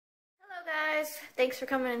guys, thanks for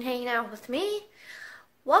coming and hanging out with me.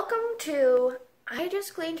 Welcome to I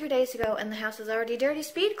just cleaned 2 days ago and the house is already dirty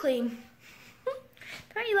speed clean.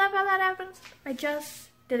 Don't you love how that happens? I just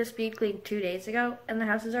did a speed clean 2 days ago and the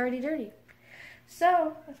house is already dirty.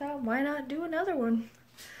 So I thought, why not do another one?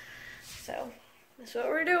 So that's what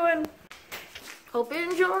we're doing. Hope you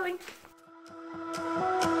enjoy.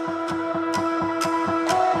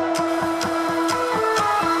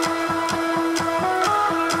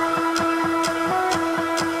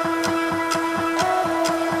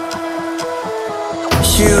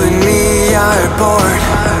 You and me are bored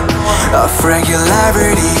of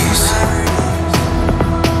regularities,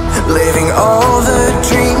 living all the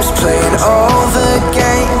dreams, playing all the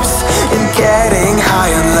games, and getting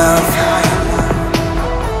high on love.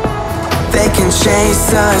 They can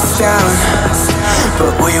chase us down,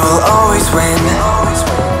 but we will always win.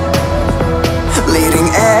 Leading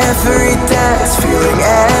every dance, feeling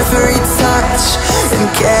every touch, and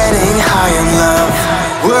getting high on love.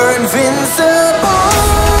 We're invincible.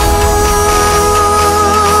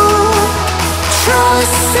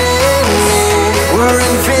 Trust in me. We're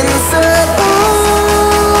invincible.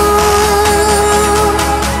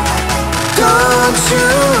 Don't you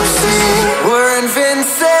see? We're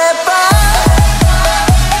invincible.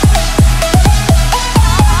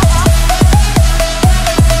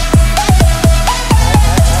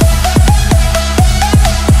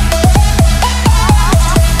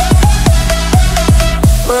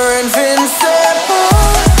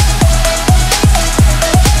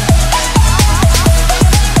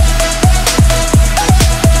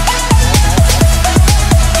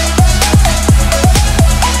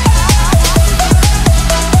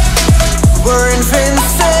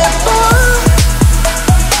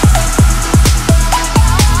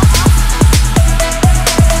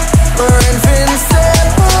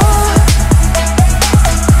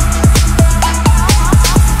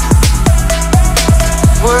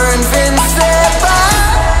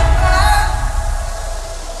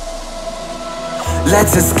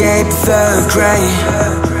 Let's escape the gray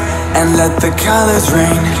and let the colors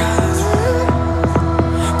rain.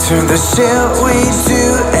 Turn the shit we do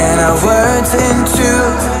and our words into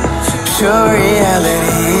pure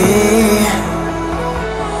reality.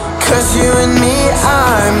 Cause you and me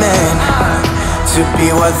are meant to be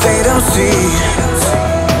what they don't see.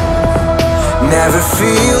 Never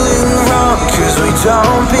feeling wrong cause we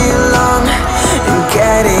don't belong. And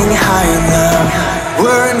getting high in love.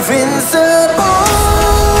 We're invincible.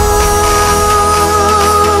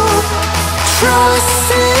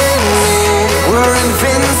 Trust in me. We're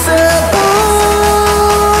invincible.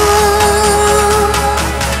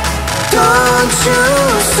 Don't you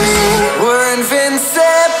see? We're invincible.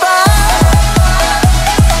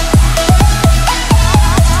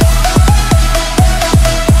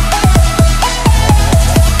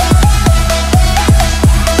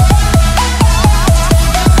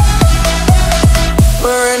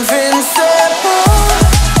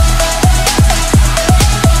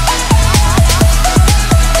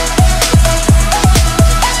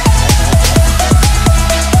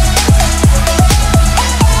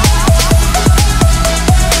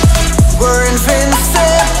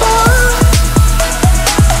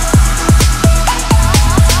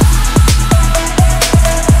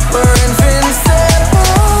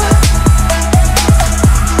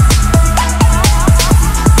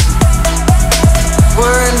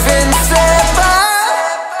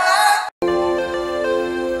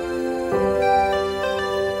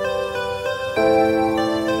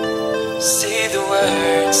 Say the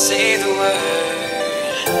word, say the word.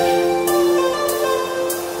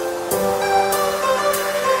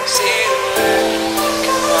 Say the word,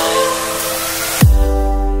 come on.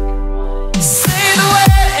 Say the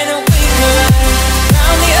word and we can run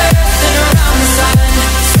around the earth and around the sun.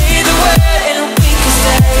 Say the word and we can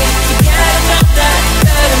stay together about that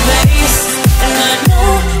better place. And I know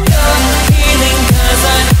you're healing cause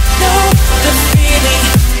I know the feeling.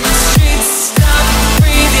 The streets stop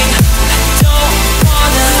breathing.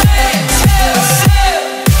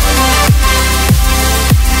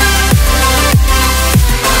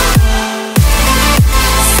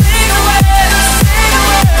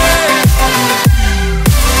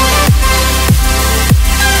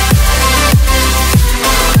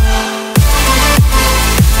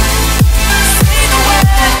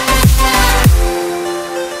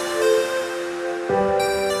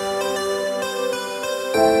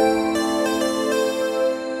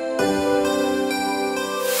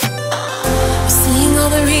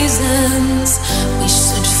 We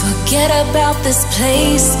should forget about this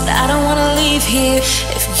place, but I don't wanna leave here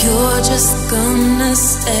if you're just gonna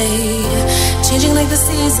stay, changing like the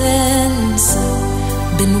seasons.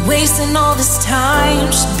 Been wasting all this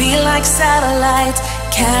time, should be like satellites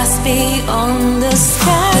cast beyond the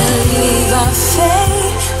sky. Leave our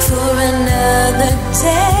fate for another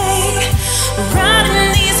day. Riding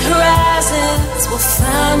these horizons, we'll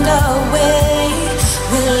find our way.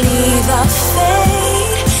 We'll leave our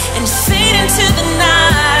fate and fade into the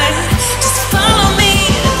night. Just follow me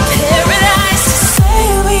to paradise. Say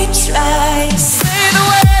we tried. Say the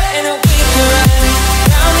word and we can run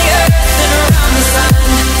around the earth and around the sun.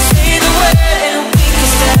 Say the word and we can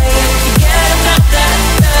stay. Forget about that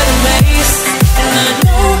third place. And I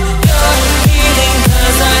know you're healing,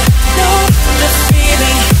 'cause I know the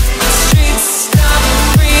feeling. The streets stop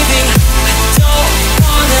breathing. I don't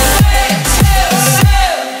wanna let you.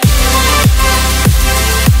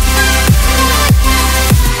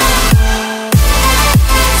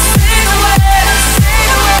 Say the word, say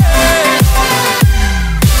the word.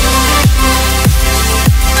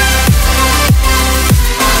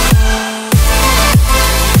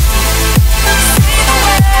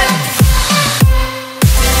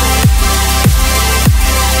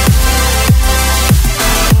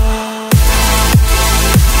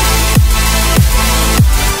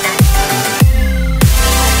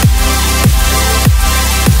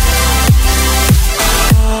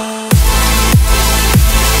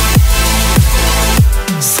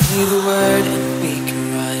 Say the word and we can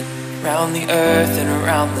run round the earth and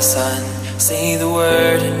around the sun. Say the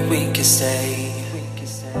word and we can stay.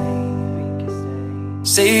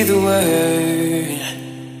 Say the word.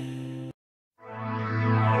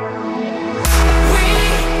 We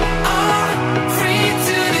are free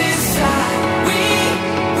to decide. We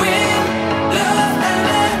will love and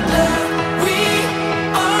let love. We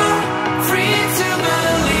are free to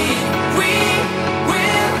believe. We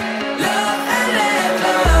will love and let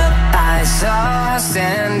love. I saw her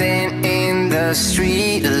standing in the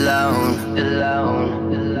street alone.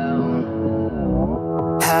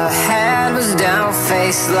 Her head was down,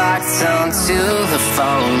 face locked onto the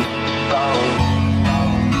phone.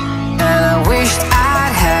 And I wished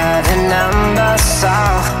I'd had a number so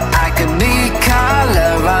I could be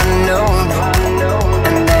color unknown.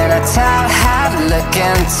 And then I tell her to look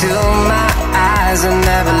into my eyes and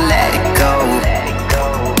never let it go.